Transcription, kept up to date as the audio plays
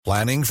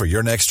Planning for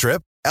your next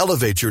trip?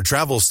 Elevate your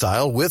travel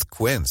style with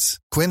Quince.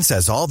 Quince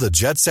has all the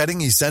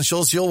jet-setting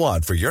essentials you'll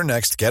want for your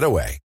next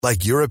getaway,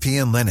 like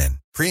European linen,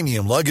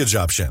 premium luggage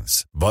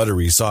options,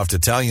 buttery soft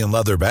Italian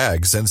leather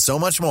bags, and so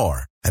much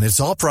more. And it's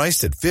all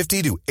priced at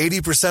 50 to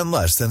 80%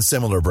 less than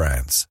similar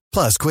brands.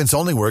 Plus, Quince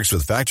only works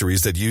with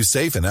factories that use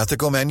safe and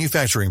ethical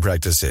manufacturing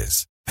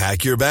practices.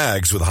 Pack your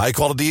bags with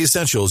high-quality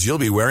essentials you'll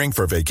be wearing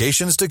for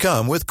vacations to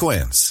come with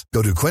Quince.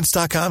 Go to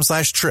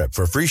quince.com/trip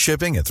for free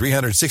shipping and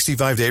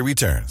 365-day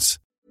returns.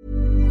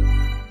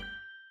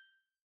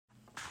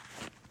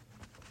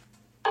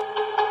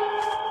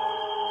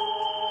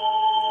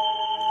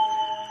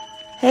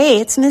 Hey,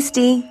 it's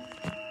Misty,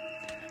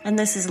 and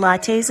this is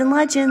Lattes and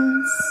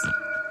Legends.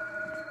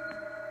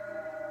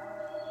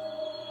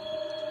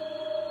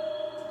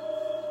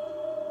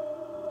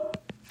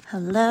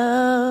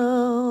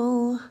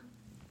 Hello.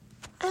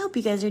 I hope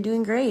you guys are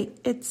doing great.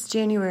 It's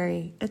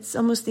January. It's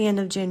almost the end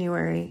of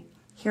January.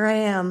 Here I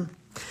am.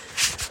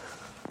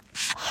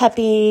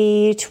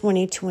 Happy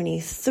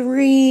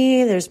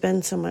 2023. There's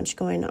been so much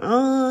going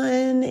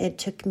on. It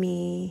took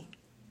me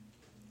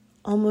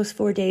almost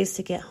 4 days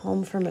to get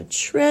home from a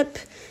trip.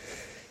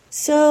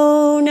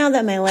 So now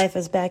that my life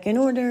is back in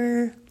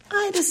order,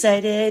 I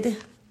decided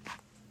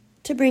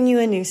to bring you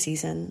a new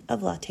season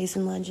of Lattes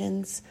and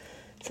Legends.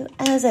 So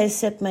as I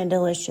sip my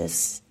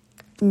delicious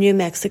New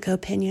Mexico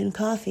Pinion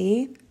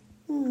coffee,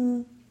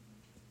 I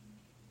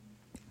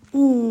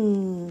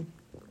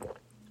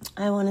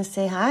want to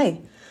say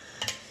hi.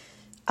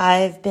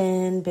 I've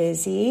been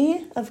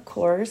busy, of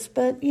course,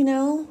 but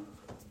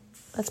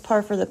that's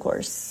par for the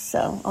course,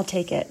 so I'll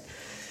take it.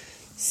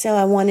 So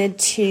I wanted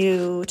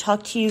to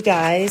talk to you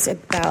guys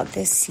about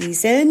this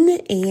season,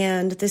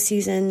 and this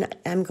season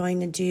I'm going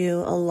to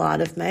do a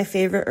lot of my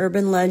favorite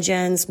urban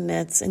legends,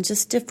 myths, and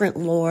just different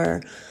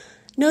lore.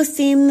 No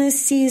theme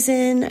this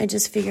season. I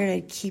just figured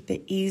I'd keep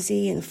it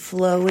easy and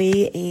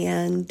flowy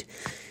and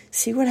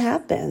see what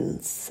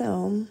happens.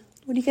 So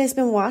what have you guys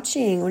been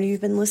watching? What have you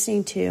been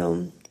listening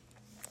to?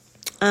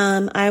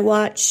 I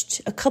watched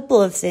a couple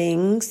of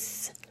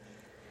things.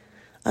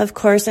 Of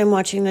course, I'm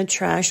watching the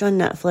trash on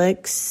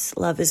Netflix,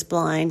 Love is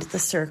Blind, The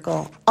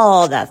Circle,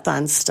 all that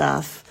fun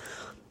stuff.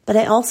 But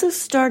I also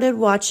started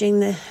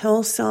watching the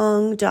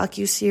Hillsong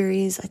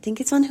docuseries. I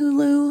think it's on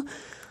Hulu,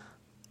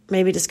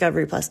 maybe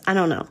Discovery Plus. I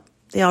don't know.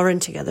 They all run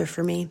together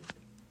for me.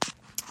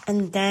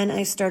 And then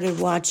I started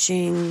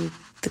watching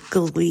the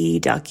Glee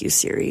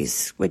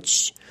docuseries,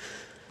 which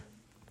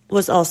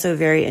was also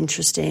very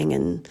interesting.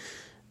 And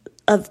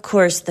of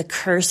course, the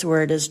curse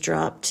word is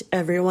dropped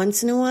every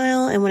once in a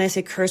while. And when I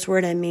say curse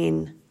word, I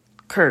mean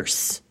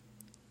curse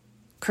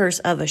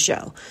of a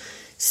show.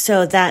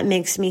 So that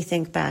makes me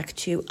think back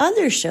to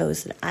other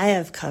shows that I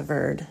have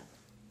covered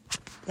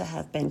that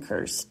have been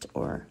cursed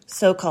or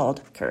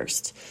so-called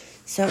cursed.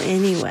 So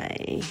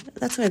anyway,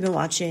 that's what I've been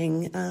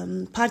watching.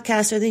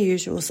 Podcasts are the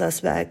usual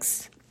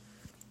suspects.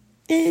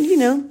 And,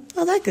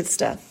 all that good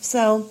stuff.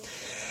 So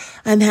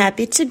I'm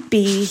happy to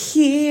be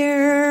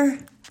here.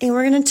 And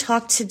we're going to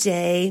talk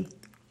today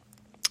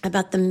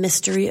about the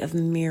mystery of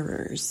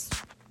mirrors.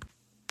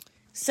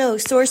 So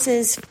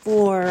sources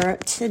for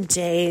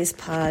today's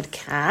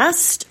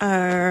podcast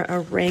are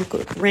a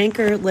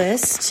ranker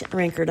list,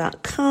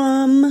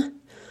 ranker.com,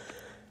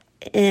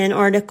 an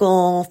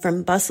article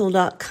from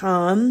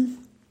bustle.com,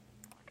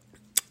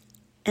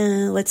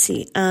 let's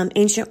see,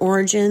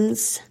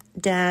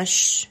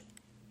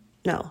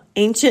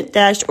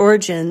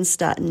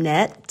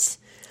 ancient-origins.net,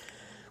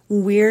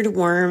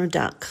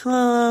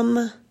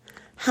 weirdworm.com,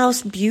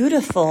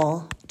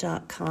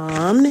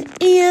 housebeautiful.com,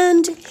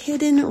 and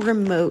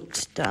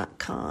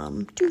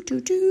hiddenremote.com.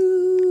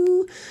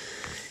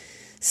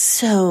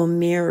 So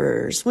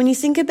mirrors. When you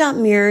think about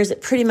mirrors,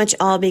 it pretty much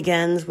all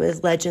begins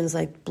with legends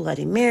like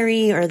Bloody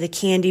Mary or the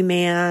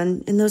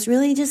Candyman. And those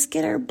really just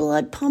get our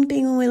blood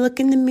pumping when we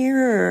look in the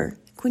mirror.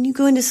 When you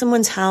go into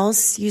someone's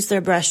house, use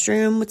their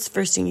restroom, what's the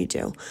first thing you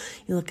do?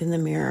 You look in the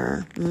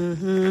mirror.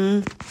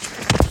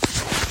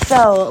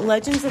 So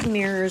legends of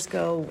mirrors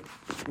go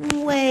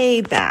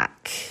way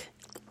back.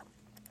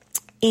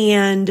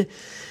 And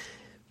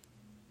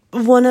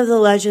one of the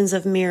legends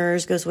of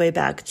mirrors goes way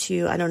back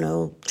to,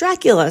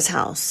 Dracula's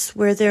house,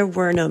 where there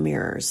were no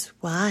mirrors.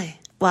 Why?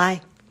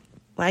 Why,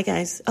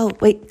 guys? Oh,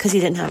 wait, because he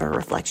didn't have a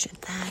reflection.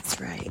 That's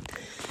right.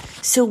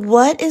 So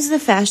what is the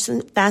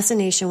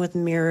fascination with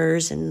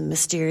mirrors and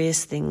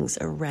mysterious things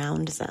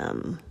around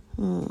them?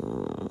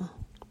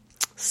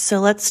 So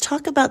let's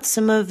talk about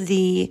some of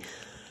the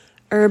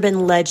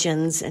urban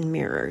legends and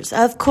mirrors.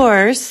 Of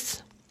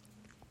course,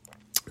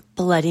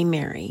 Bloody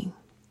Mary.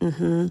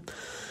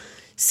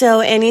 So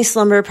any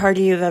slumber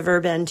party you've ever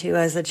been to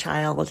as a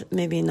child,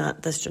 maybe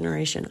not this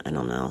generation, I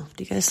don't know.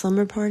 Do you guys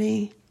slumber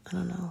party? I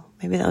don't know.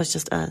 Maybe that was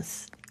just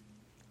us.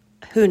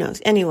 Who knows?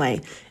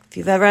 Anyway, if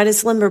you've ever had a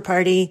slumber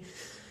party,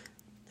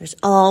 there's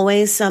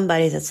always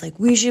somebody that's like,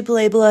 we should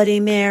play Bloody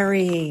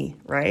Mary,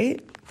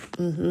 right?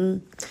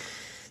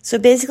 So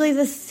basically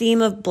the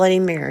theme of Bloody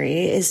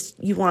Mary is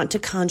you want to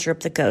conjure up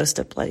the ghost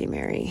of Bloody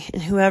Mary.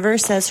 And whoever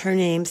says her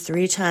name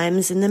 3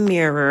 times in the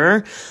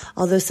mirror,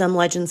 although some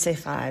legends say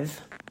 5,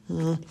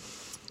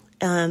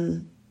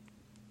 that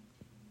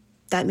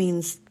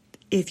means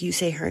if you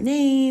say her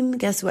name,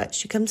 guess what?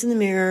 She comes in the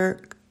mirror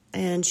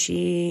and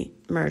she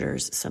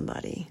murders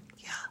somebody.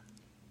 Yeah.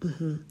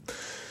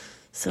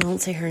 So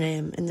don't say her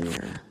name in the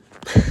mirror.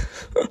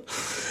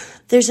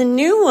 There's a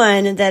new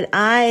one that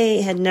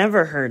I had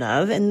never heard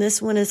of, and this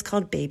one is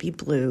called Baby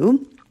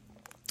Blue.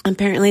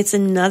 Apparently, it's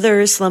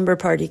another slumber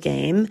party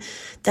game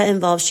that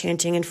involves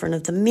chanting in front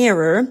of the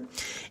mirror.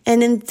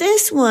 And in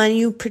this one,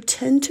 you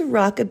pretend to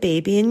rock a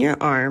baby in your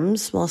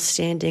arms while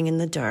standing in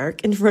the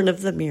dark in front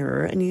of the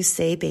mirror, and you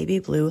say Baby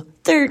Blue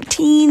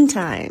 13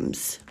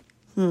 times.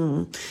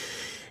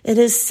 It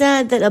is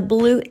said that a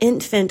blue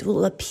infant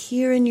will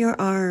appear in your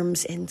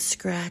arms and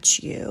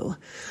scratch you.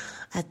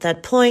 At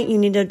that point, you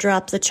need to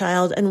drop the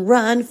child and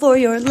run for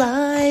your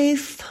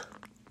life.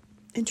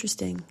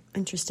 Interesting.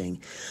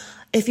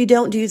 If you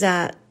don't do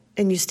that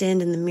and you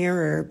stand in the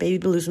mirror, Baby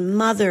Blue's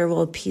mother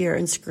will appear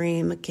and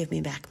scream, "Give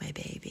me back my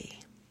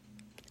baby."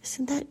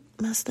 Isn't that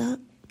messed up?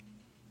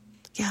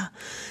 Yeah.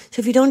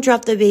 So if you don't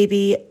drop the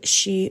baby,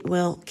 she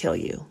will kill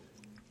you.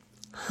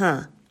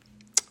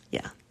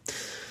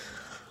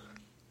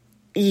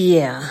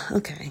 Yeah.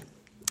 Okay.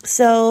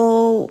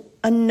 So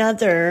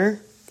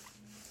another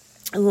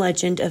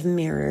legend of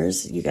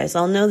mirrors. You guys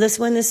all know this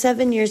one is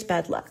 7 years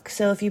bad luck.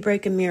 So if you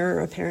break a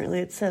mirror, apparently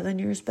it's 7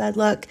 years bad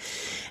luck.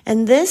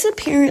 And this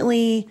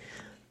apparently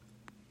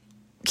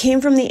came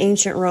from the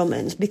ancient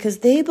Romans because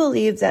they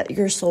believed that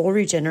your soul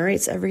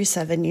regenerates every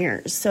 7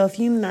 years. So if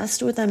you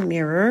messed with a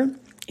mirror,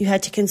 you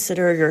had to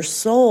consider your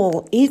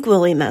soul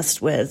equally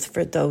messed with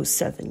for those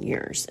 7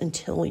 years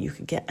until you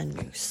could get a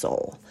new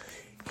soul.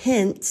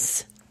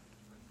 Hence,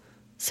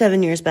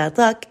 7 years bad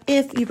luck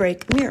if you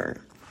break a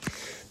mirror.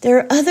 There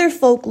are other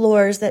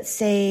folklores that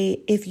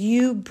say if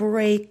you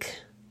break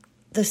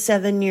the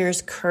 7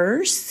 years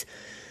curse,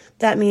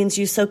 that means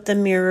you soak the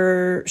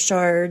mirror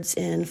shards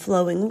in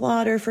flowing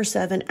water for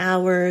 7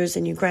 hours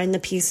and you grind the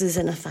pieces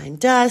in a fine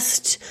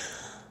dust.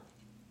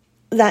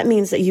 That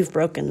means that you've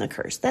broken the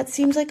curse. That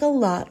seems like a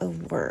lot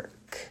of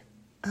work.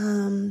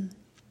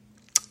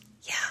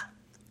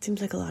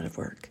 Seems like a lot of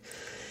work.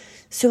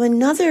 So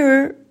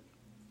another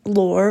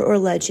lore or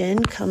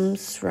legend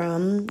comes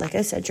from, like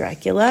I said,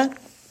 Dracula.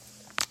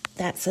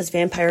 That says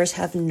vampires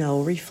have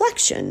no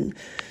reflection.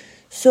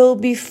 So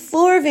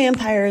before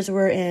vampires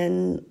were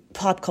in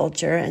pop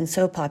culture and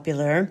so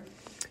popular,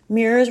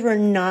 mirrors were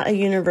not a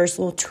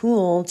universal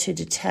tool to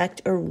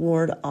detect or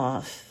ward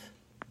off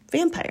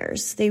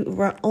vampires. They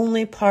were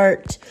only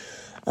part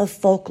of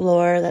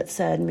folklore that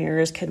said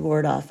mirrors could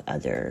ward off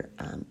other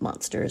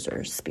monsters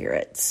or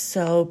spirits.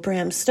 So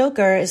Bram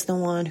Stoker is the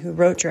one who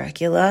wrote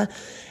Dracula,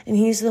 and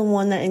he's the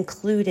one that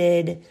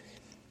included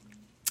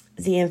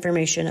the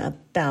information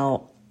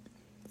about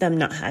them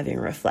not having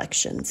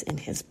reflections in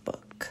his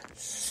book.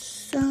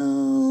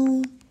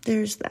 So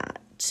there's that.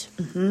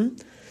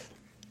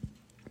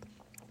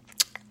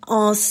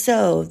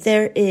 Also,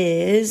 there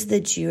is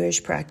the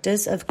Jewish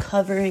practice of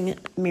covering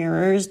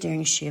mirrors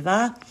during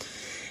Shiva.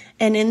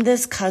 And in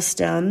this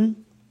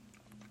custom,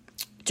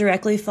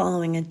 directly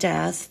following a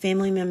death,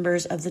 family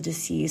members of the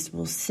deceased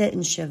will sit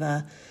in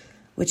Shiva,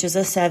 which is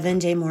a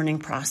 7-day mourning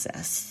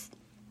process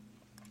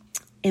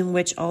in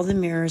which all the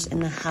mirrors in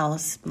the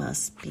house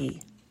must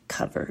be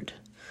covered.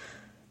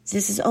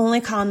 This is only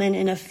common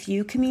in a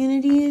few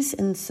communities,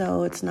 and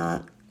so it's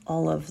not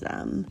all of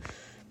them.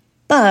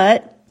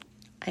 But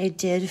I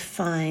did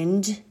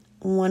find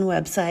one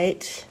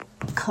website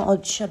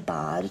called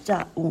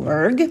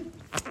Chabad.org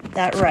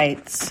that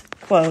writes,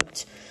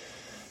 quote,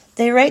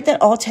 "They write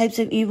that all types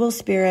of evil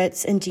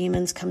spirits and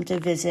demons come to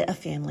visit a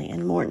family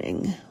in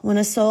mourning. When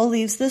a soul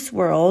leaves this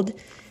world,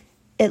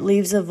 it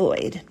leaves a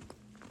void.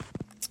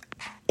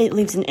 It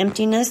leaves an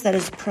emptiness that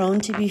is prone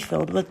to be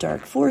filled with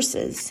dark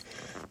forces.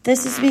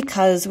 This is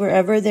because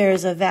wherever there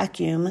is a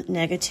vacuum,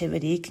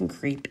 negativity can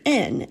creep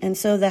in. And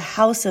so the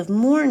house of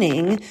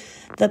mourning,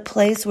 the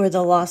place where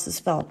the loss is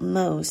felt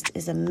most,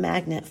 is a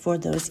magnet for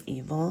those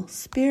evil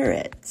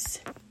spirits."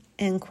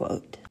 End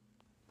quote.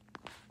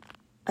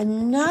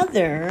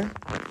 Another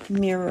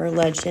mirror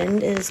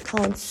legend is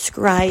called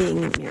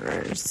scrying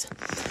mirrors.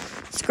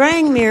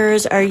 Scrying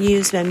mirrors are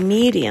used by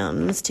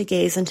mediums to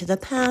gaze into the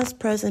past,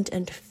 present,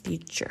 and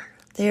future.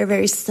 They are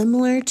very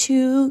similar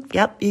to,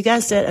 yep, you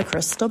guessed it, a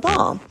crystal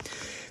ball.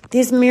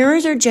 These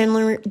mirrors are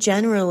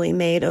generally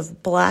made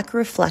of black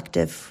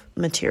reflective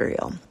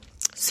material.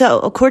 So,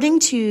 according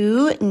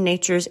to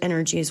Nature's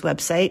Energy's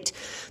website,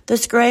 the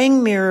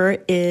scrying mirror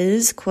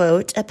is,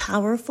 quote, "a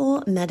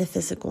powerful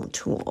metaphysical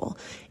tool.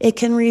 It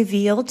can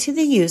reveal to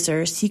the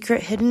user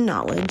secret hidden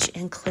knowledge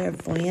and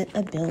clairvoyant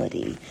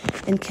ability,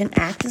 and can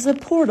act as a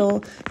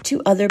portal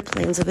to other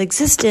planes of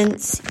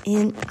existence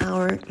in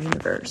our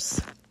universe,"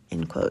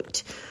 end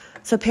quote.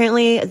 So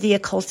apparently the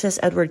occultist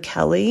Edward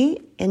Kelly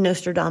and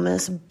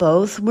Nostradamus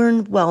both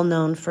were well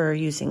known for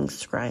using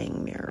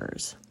scrying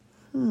mirrors.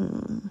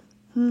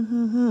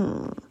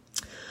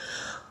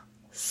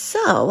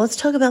 So let's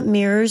talk about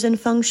mirrors and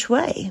feng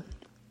shui.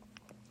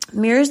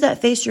 Mirrors that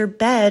face your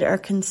bed are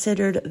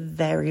considered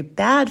very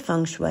bad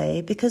feng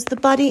shui because the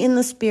body and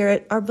the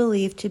spirit are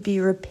believed to be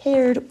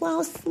repaired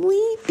while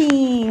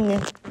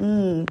sleeping.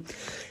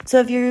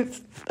 So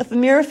if a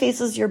mirror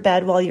faces your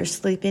bed while you're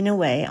sleeping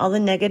away, all the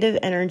negative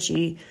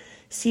energy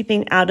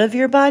seeping out of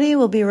your body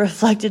will be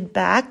reflected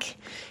back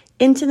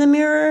into the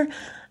mirror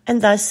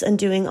and thus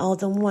undoing all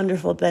the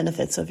wonderful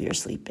benefits of your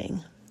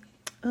sleeping.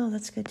 Oh,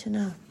 that's good to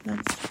know.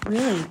 That's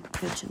really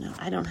good to know.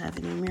 I don't have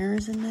any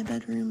mirrors in my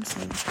bedroom,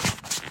 so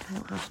I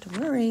don't have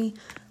to worry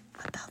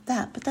about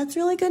that. But that's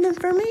really good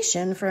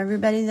information for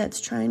everybody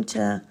that's trying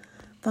to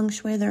feng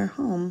shui their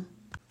home.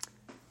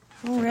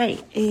 All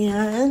right,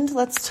 and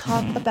let's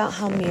talk about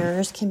how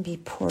mirrors can be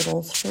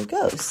portals for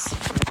ghosts.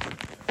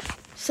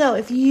 So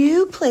if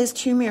you place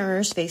two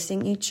mirrors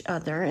facing each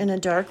other in a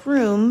dark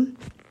room,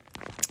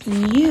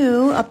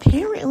 you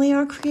apparently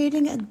are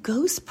creating a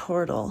ghost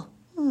portal.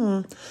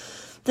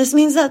 This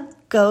means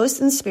that ghosts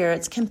and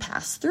spirits can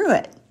pass through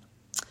it.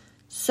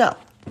 So,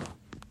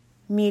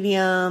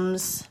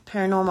 mediums,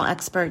 paranormal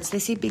experts, they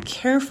say be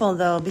careful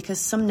though, because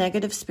some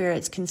negative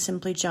spirits can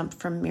simply jump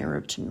from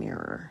mirror to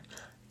mirror.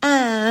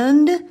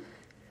 And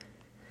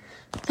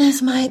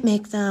this might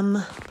make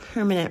them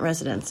permanent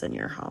residents in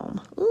your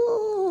home.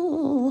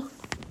 Ooh.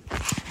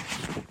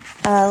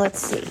 Let's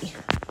see.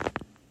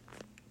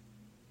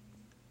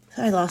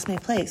 I lost my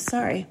place.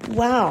 Sorry.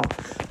 Wow.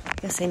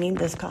 Guess I need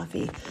this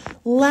coffee.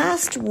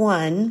 Last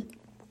one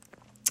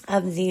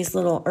of these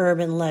little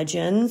urban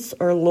legends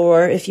or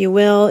lore, if you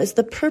will, is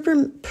the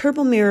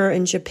purple mirror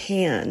in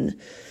Japan.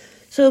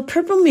 So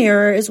purple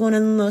mirror is one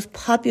of the most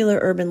popular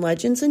urban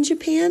legends in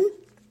Japan.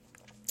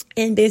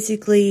 And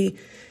basically,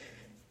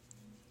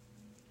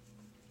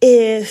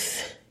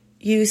 if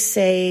you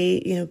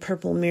say,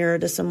 purple mirror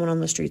to someone on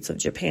the streets of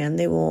Japan,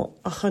 they will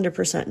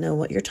 100% know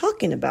what you're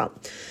talking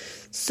about.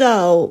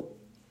 So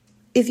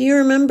if you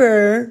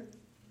remember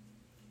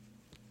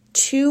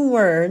two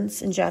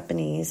words in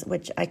Japanese,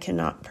 which I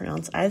cannot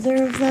pronounce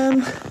either of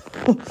them.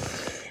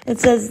 It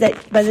says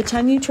that by the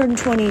time you turn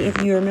 20,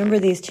 if you remember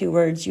these two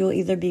words, you will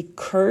either be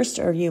cursed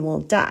or you will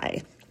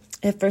die.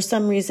 If for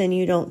some reason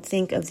you don't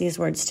think of these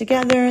words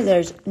together,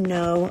 there's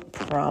no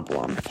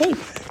problem. Hey,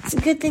 it's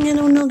a good thing I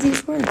don't know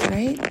these words,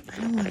 right?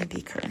 I don't want to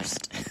be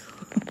cursed.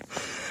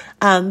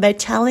 By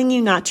telling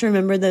you not to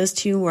remember those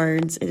two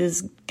words, it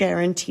is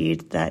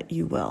guaranteed that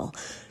you will.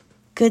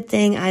 Good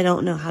thing I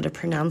don't know how to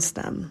pronounce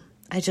them.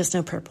 I just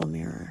know purple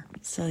mirror.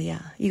 So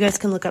yeah, you guys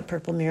can look up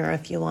purple mirror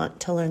if you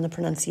want to learn the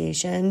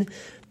pronunciation,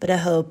 but I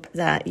hope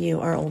that you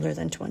are older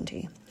than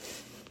 20.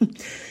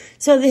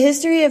 So the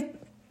history of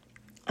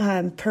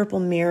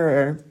purple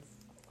mirror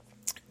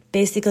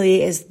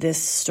basically is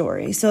this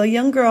story. So a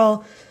young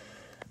girl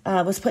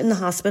was put in the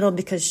hospital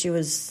because she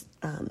was,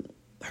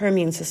 her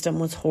immune system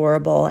was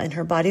horrible and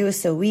her body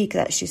was so weak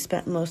that she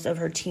spent most of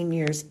her teen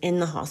years in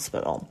the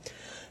hospital.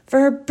 For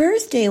her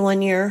birthday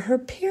one year, her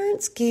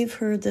parents gave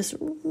her this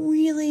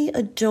really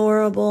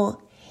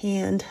adorable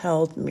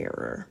handheld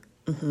mirror.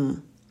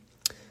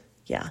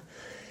 Yeah.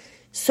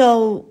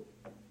 So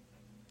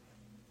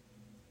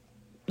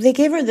they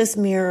gave her this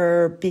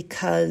mirror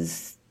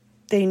because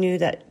they knew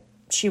that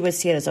she would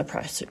see it as a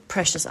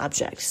precious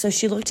object. So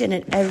she looked in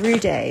it every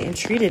day and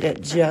treated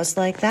it just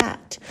like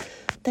that.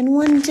 Then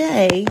one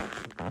day,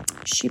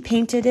 she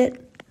painted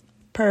it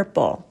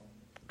purple.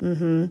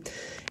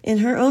 In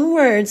her own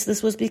words,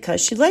 this was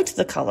because she liked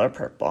the color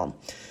purple.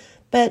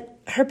 But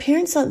her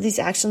parents thought these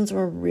actions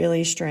were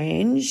really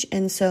strange.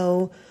 And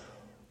so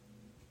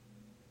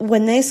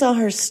when they saw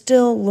her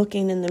still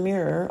looking in the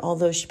mirror,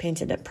 although she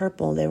painted it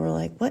purple, they were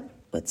like,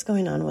 what's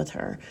going on with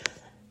her?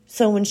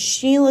 So when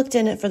she looked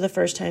in it for the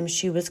first time,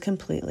 she was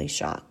completely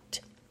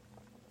shocked.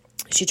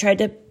 She tried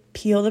to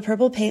peel the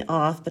purple paint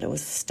off, but it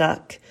was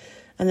stuck.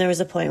 And there was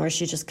a point where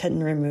she just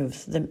couldn't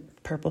remove the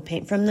purple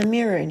paint from the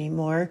mirror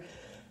anymore.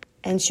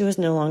 And she was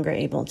no longer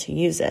able to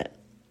use it.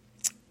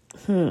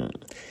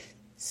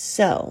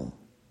 So,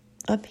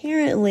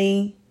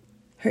 apparently,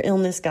 her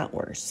illness got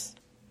worse.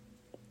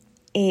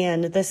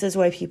 And this is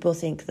why people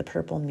think the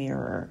purple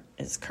mirror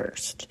is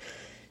cursed.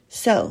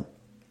 So,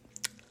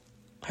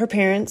 her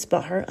parents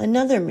bought her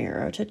another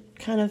mirror to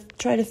kind of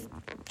try to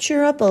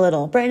cheer up a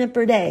little, brighten up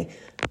her day.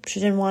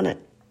 She didn't want it.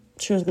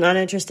 She was not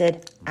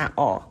interested at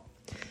all.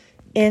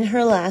 In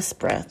her last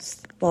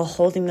breaths, while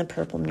holding the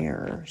purple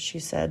mirror, she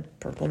said,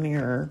 "Purple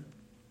mirror,"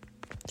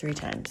 3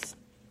 times.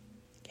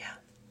 Yeah.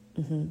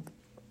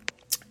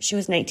 She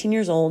was 19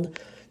 years old,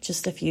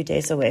 just a few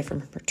days away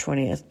from her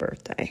 20th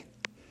birthday.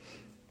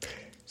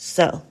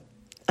 So,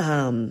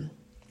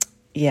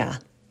 yeah,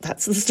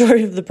 that's the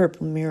story of the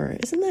purple mirror.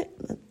 Isn't that,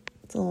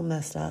 it's a little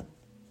messed up.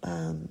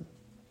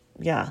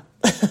 Yeah.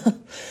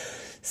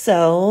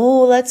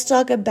 So let's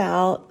talk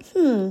about,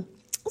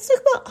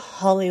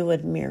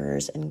 Hollywood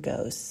mirrors and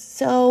ghosts.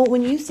 So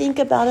when you think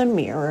about a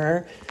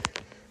mirror,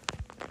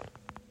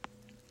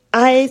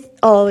 I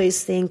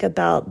always think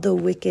about the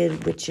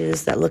wicked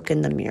witches that look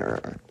in the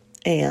mirror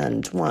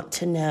and want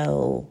to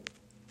know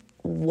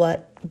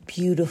what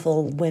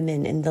beautiful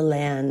women in the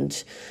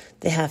land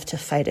they have to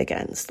fight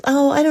against.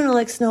 Oh, I don't know,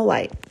 like Snow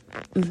White.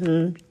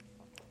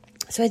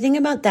 So I think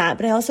about that,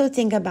 but I also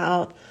think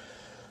about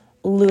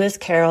Lewis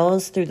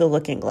Carroll's Through the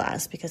Looking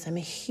Glass, because I'm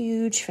a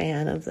huge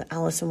fan of the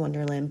Alice in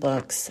Wonderland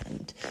books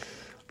and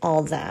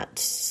all that.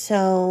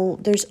 So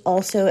there's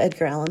also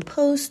Edgar Allan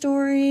Poe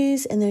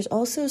stories, and there's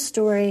also a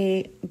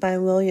story by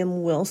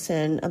William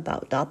Wilson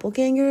about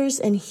doppelgangers,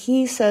 and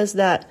he says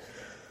that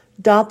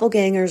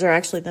doppelgangers are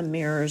actually the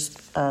mirrors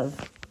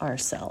of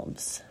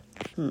ourselves.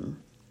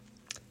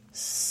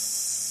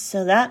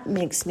 So that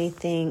makes me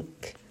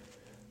think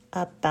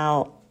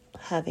about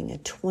having a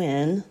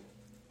twin.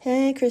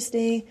 Hey,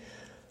 Christy.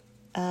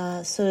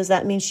 So does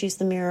that mean she's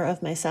the mirror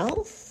of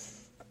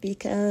myself?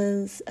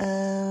 Because,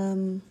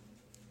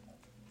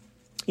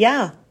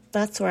 yeah,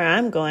 that's where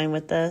I'm going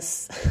with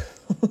this.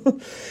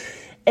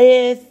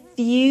 If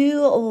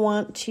you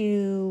want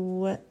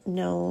to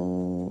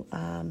know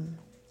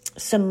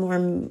some more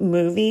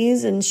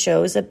movies and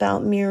shows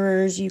about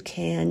mirrors, you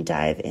can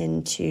dive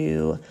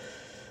into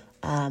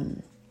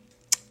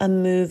a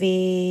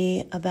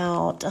movie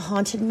about a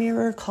haunted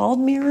mirror called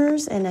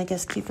Mirrors, and I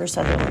guess Kiefer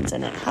Sutherland's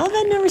in it. How have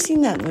I never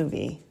seen that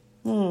movie?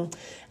 And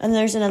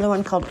there's another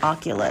one called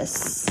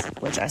Oculus,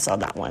 which I saw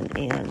that one,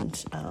 and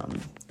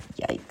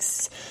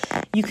yikes.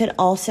 You could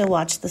also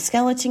watch The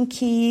Skeleton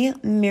Key,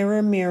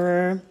 Mirror,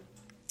 Mirror,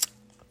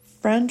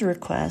 Friend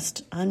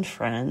Request,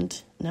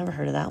 Unfriend. Never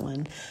heard of that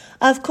one.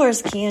 Of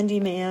course,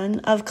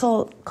 Candyman. Of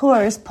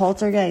course,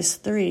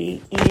 Poltergeist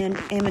 3 and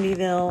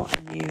Amityville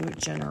New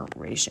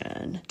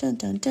Generation. Dun,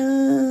 dun,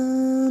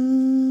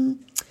 dun.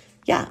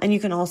 Yeah, and you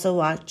can also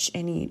watch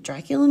any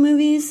Dracula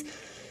movies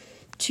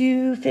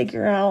to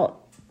figure out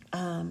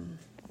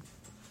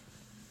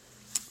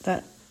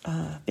that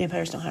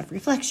vampires don't have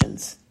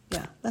reflections.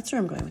 Yeah, that's where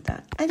I'm going with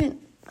that. I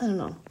don't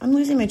know. I'm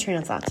losing my train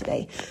of thought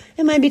today.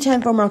 It might be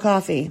time for more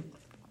coffee.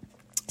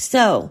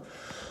 So,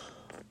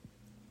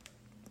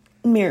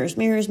 mirrors,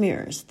 mirrors,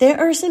 mirrors. There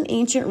are some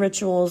ancient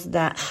rituals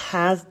that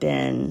have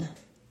been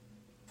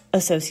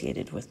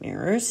associated with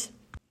mirrors.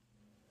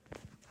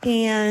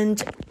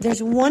 And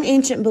there's one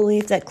ancient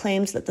belief that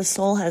claims that the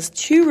soul has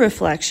two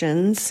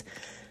reflections,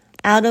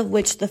 out of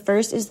which the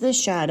first is the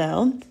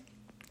shadow,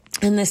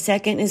 and the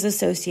second is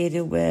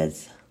associated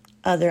with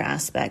other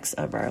aspects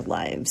of our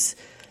lives.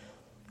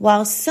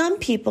 While some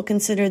people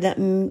consider that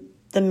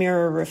the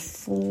mirror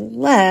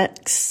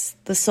reflects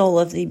the soul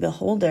of the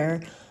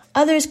beholder,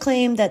 others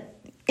claim that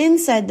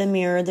inside the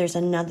mirror there's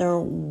another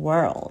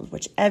world,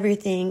 which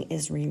everything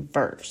is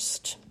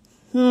reversed.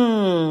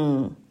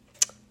 Yeah,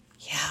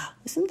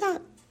 isn't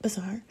that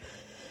bizarre?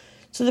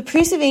 So the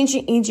priests of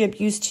ancient Egypt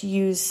used to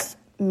use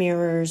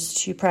mirrors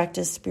to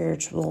practice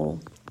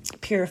spiritual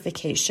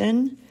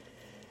purification,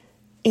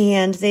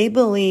 and they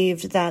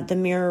believed that the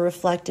mirror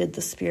reflected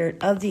the spirit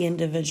of the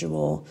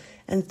individual,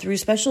 and through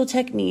special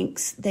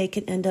techniques, they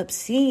could end up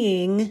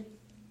seeing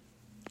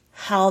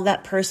how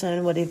that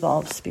person would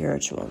evolve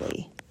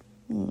spiritually.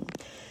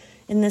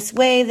 In this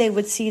way, they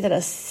would see that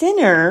a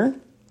sinner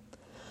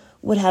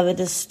would have a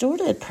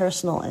distorted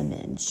personal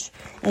image,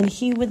 and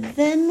he would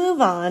then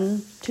move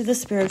on to the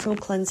spiritual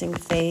cleansing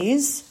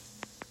phase,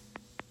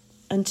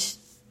 and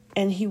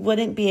he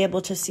wouldn't be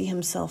able to see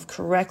himself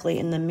correctly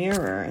in the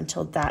mirror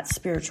until that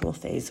spiritual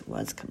phase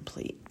was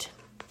complete.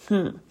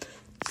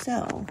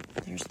 So,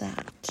 there's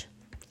that.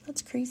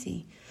 That's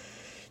crazy.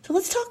 So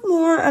let's talk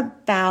more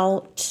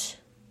about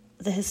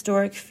the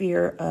historic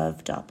fear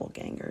of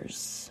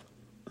doppelgangers.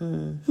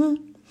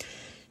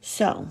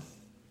 So,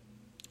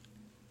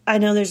 I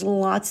know there's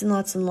lots and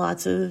lots and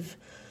lots of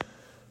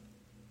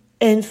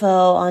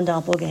info on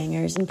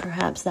doppelgangers, and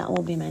perhaps that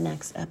will be my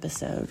next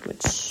episode,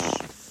 which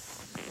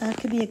that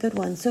could be a good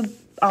one. So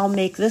I'll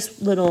make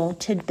this little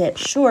tidbit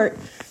short.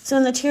 So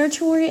in the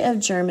territory of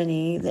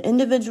Germany, the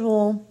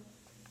individual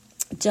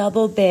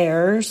double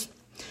bears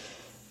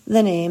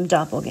the name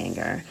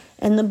doppelganger,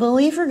 and the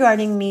belief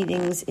regarding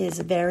meetings is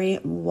very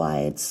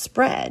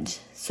widespread.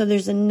 So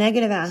there's a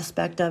negative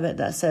aspect of it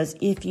that says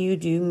if you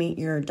do meet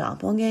your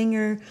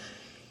doppelganger,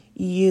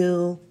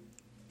 you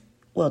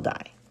will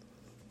die.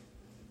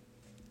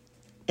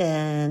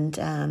 And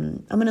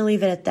I'm going to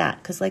leave it at that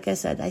because, like I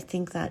said, I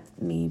think that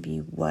may be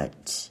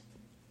what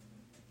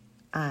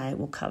I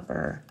will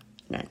cover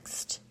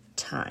next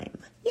time.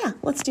 Yeah,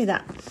 let's do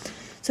that.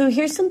 So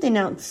here's something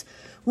else.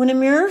 When a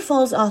mirror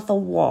falls off a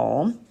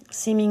wall,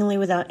 seemingly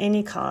without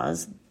any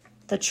cause,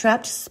 the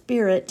trapped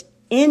spirit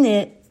in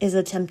it is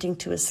attempting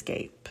to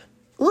escape.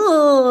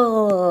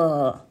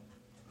 Ugh.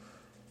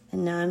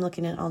 And now I'm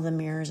looking at all the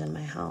mirrors in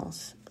my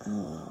house.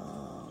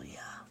 Oh, yeah.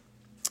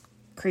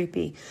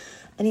 Creepy.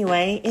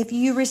 Anyway, if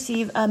you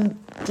receive a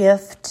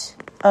gift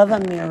of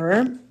a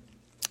mirror,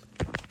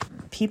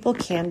 people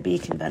can be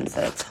convinced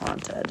that it's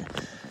haunted.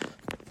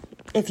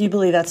 If you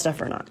believe that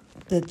stuff or not.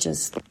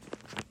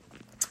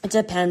 It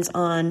depends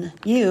on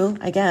you,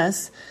 I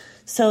guess.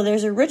 So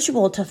there's a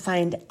ritual to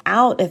find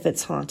out if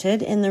it's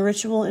haunted, and the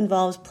ritual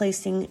involves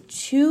placing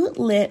 2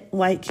 lit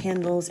white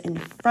candles in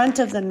front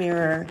of the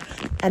mirror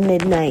at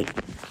midnight.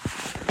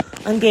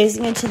 I'm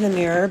gazing into the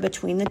mirror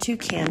between the two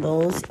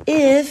candles.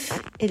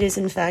 If it is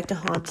in fact a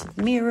haunted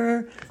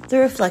mirror, the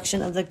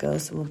reflection of the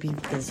ghost will be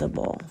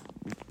visible.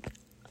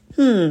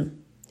 You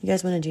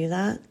guys want to do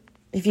that?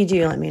 If you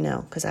do, let me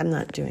know, because I'm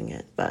not doing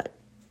it. But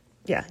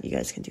yeah, you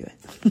guys can do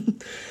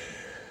it.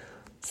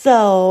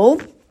 So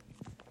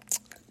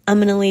I'm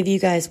going to leave you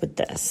guys with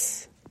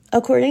this.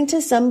 According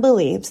to some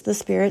beliefs, the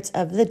spirits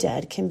of the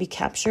dead can be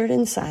captured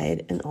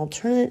inside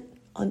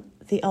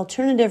the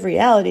alternative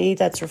reality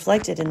that's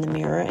reflected in the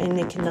mirror, and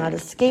they cannot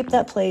escape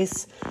that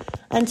place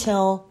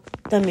until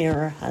the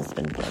mirror has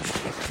been closed.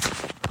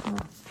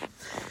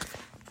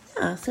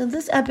 Yeah, so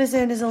this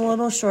episode is a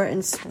little short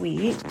and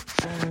sweet,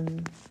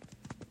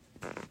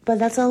 but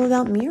that's all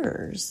about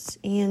mirrors.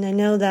 And I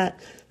know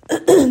that,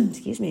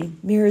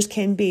 mirrors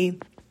can be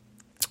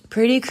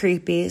pretty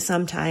creepy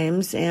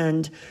sometimes,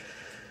 and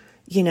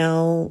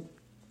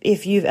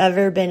if you've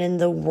ever been in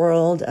the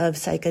world of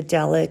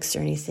psychedelics or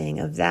anything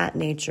of that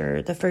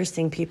nature, the first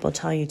thing people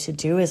tell you to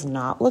do is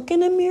not look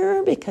in a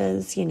mirror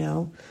because,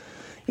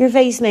 your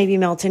face may be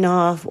melting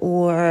off,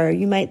 or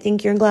you might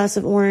think you're a glass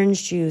of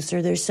orange juice,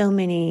 or there's so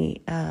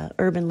many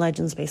urban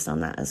legends based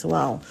on that as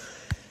well.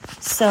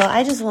 So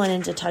I just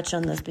wanted to touch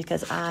on this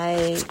because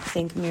I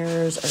think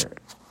mirrors are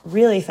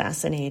really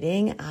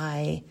fascinating.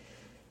 I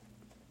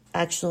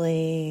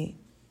actually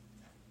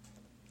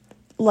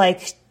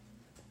like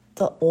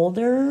the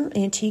older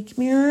antique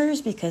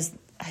mirrors because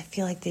I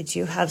feel like they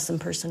do have some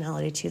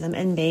personality to them,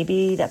 and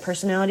maybe that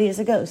personality is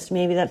a ghost.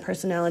 Maybe that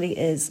personality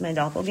is my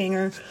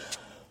doppelganger.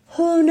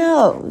 Who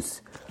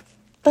knows?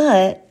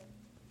 But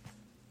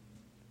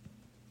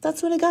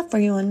that's what I got for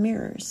you on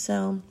mirrors.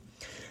 So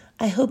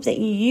I hope that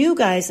you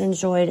guys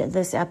enjoyed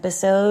this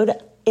episode.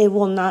 It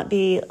will not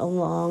be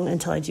long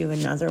until I do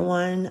another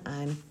one.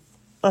 I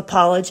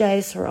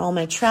apologize for all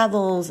my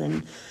travels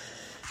and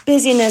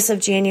busyness of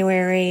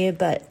January,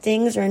 but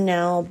things are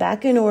now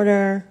back in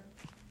order,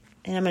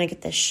 and I'm going to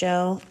get this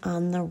show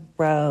on the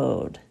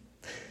road.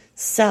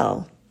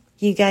 So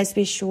you guys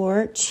be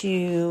sure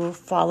to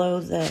follow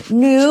the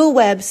new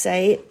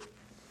website.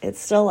 It's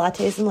still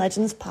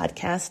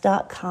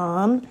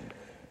lattesandlegendspodcast.com.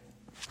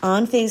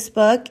 On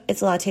Facebook,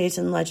 it's Lattes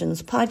and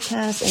Legends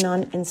Podcast, and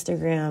on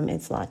Instagram,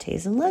 it's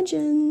Lattes and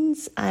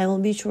Legends. I will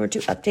be sure to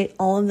update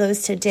all of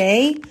those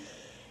today,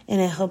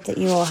 and I hope that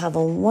you all have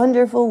a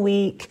wonderful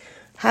week.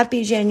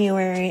 Happy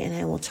January, and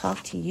I will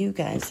talk to you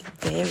guys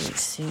very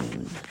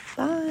soon.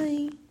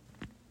 Bye.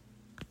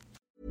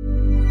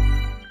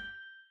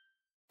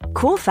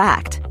 Cool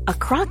fact, a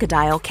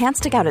crocodile can't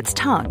stick out its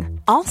tongue.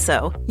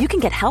 Also, you can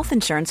get health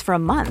insurance for a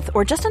month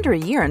or just under a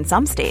year in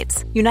some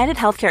states. United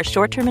Healthcare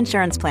short-term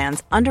insurance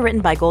plans,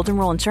 underwritten by Golden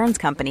Rule Insurance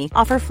Company,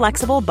 offer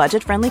flexible,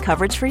 budget-friendly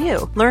coverage for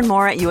you. Learn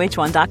more at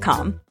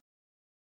uh1.com.